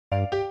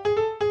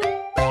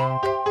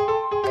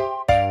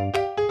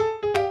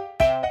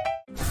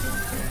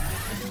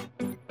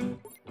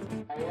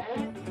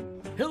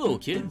Hello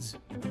kids!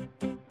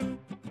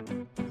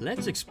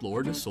 Let's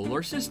explore the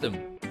solar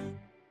system.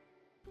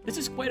 This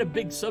is quite a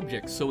big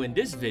subject, so in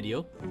this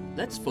video,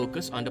 let's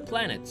focus on the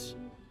planets.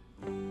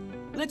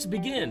 Let's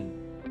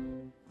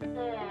begin!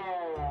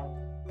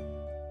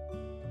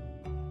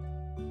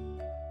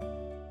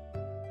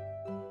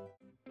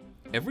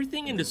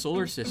 Everything in the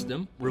solar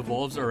system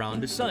revolves around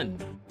the sun.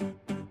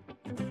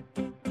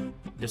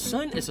 The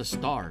sun is a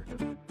star,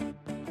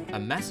 a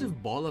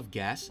massive ball of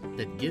gas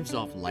that gives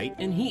off light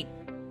and heat.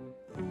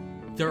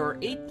 There are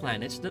 8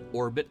 planets that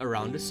orbit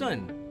around the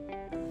sun.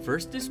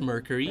 First is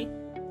Mercury,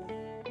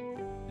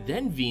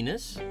 then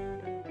Venus,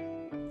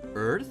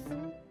 Earth,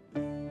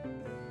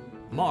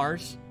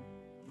 Mars,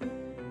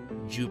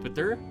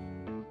 Jupiter,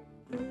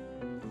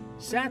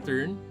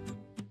 Saturn,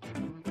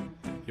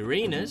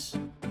 Uranus,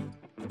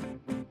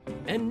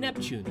 and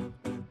Neptune.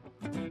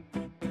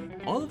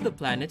 All of the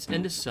planets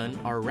and the sun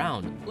are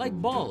round, like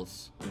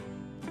balls.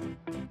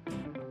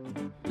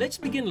 Let's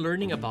begin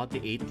learning about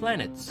the 8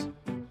 planets.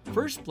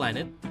 First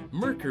planet,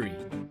 Mercury.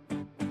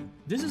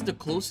 This is the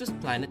closest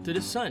planet to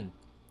the sun.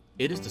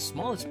 It is the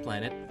smallest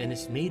planet and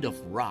is made of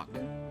rock.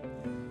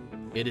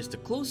 It is the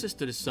closest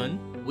to the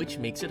sun, which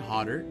makes it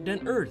hotter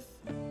than Earth.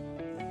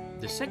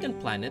 The second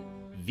planet,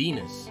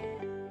 Venus.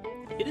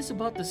 It is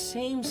about the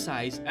same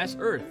size as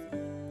Earth.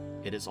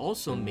 It is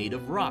also made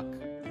of rock.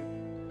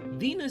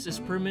 Venus is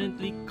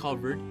permanently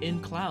covered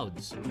in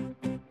clouds.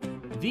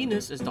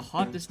 Venus is the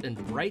hottest and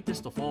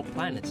brightest of all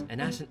planets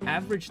and has an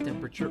average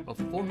temperature of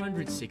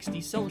 460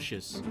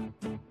 Celsius.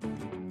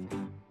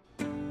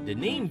 The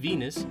name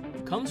Venus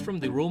comes from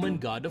the Roman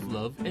god of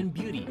love and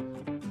beauty.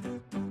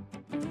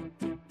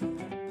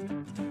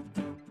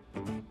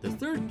 The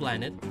third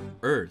planet,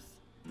 Earth.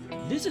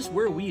 This is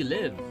where we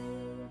live.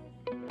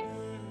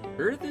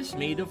 Earth is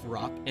made of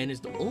rock and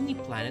is the only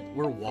planet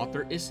where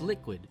water is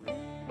liquid.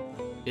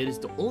 It is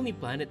the only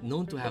planet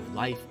known to have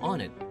life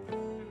on it.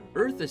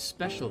 Earth is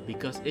special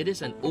because it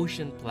is an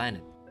ocean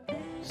planet.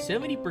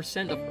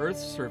 70% of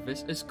Earth's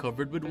surface is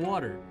covered with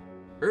water.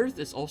 Earth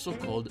is also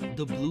called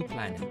the blue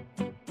planet.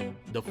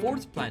 The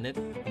fourth planet,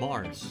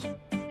 Mars.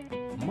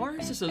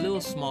 Mars is a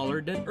little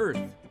smaller than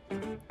Earth.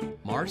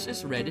 Mars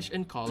is reddish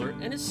in color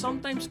and is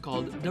sometimes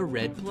called the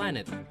red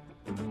planet.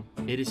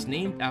 It is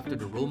named after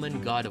the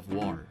Roman god of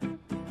war.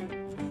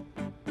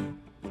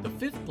 The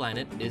fifth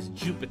planet is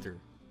Jupiter.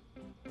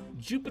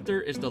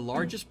 Jupiter is the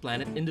largest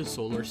planet in the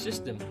solar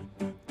system.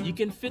 You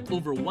can fit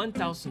over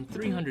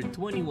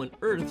 1,321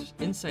 Earths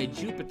inside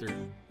Jupiter.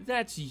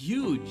 That's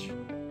huge!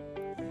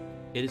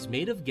 It is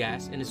made of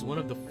gas and is one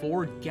of the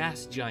 4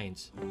 gas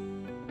giants.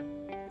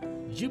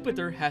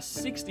 Jupiter has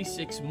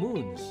 66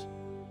 moons.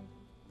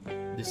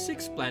 The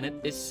sixth planet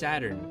is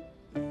Saturn.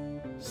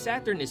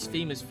 Saturn is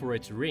famous for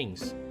its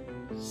rings.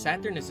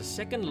 Saturn is the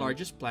second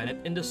largest planet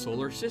in the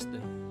solar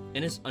system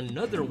and is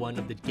another one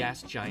of the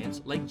gas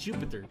giants like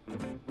Jupiter.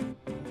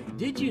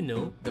 Did you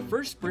know the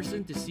first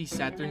person to see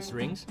Saturn's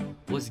rings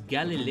was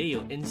Galileo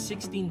in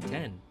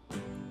 1610?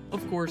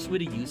 Of course, with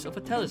the use of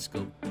a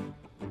telescope.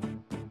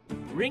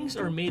 Rings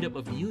are made up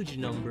of huge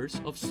numbers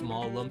of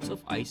small lumps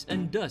of ice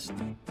and dust,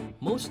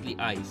 mostly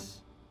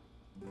ice.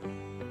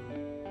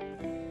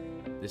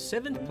 The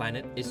 7th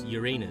planet is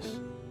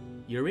Uranus.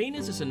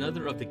 Uranus is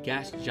another of the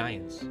gas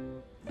giants.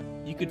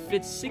 You could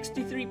fit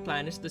 63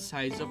 planets the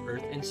size of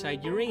Earth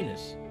inside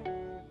Uranus.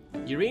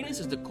 Uranus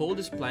is the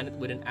coldest planet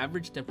with an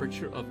average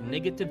temperature of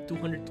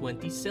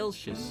 -220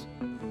 Celsius.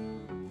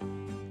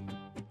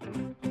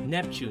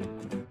 Neptune.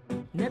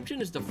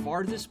 Neptune is the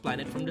farthest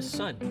planet from the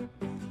Sun.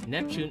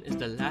 Neptune is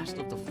the last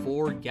of the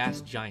 4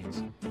 gas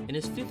giants and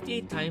is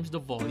 58 times the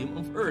volume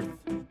of Earth.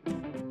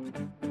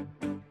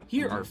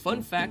 Here are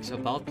fun facts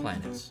about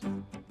planets.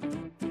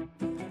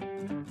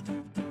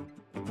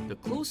 The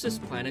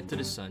closest planet to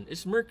the Sun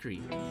is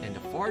Mercury, and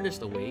the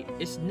farthest away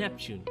is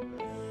Neptune.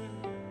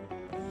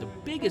 The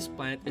biggest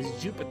planet is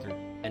Jupiter,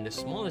 and the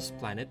smallest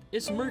planet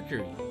is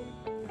Mercury.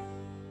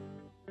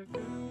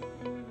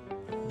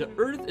 The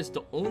Earth is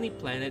the only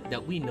planet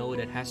that we know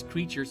that has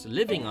creatures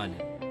living on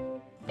it.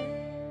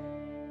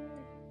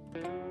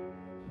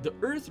 The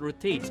Earth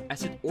rotates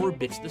as it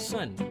orbits the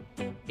Sun.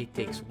 It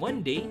takes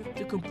 1 day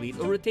to complete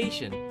a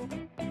rotation.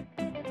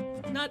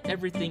 Not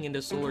everything in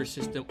the solar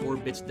system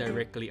orbits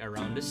directly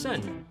around the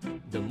Sun.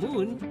 The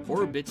Moon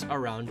orbits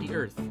around the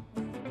Earth.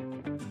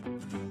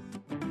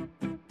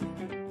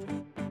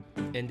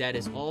 And that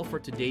is all for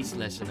today's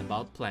lesson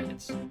about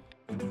planets.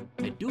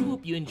 I do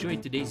hope you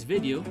enjoyed today's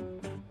video.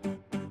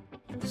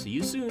 See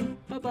you soon.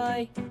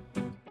 Bye-bye.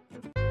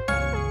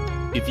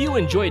 If you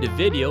enjoyed the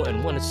video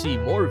and want to see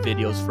more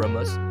videos from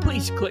us,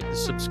 please click the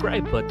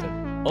subscribe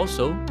button.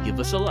 Also, give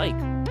us a like.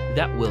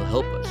 That will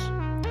help us.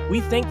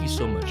 We thank you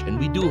so much and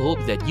we do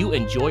hope that you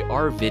enjoy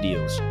our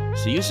videos.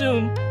 See you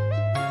soon!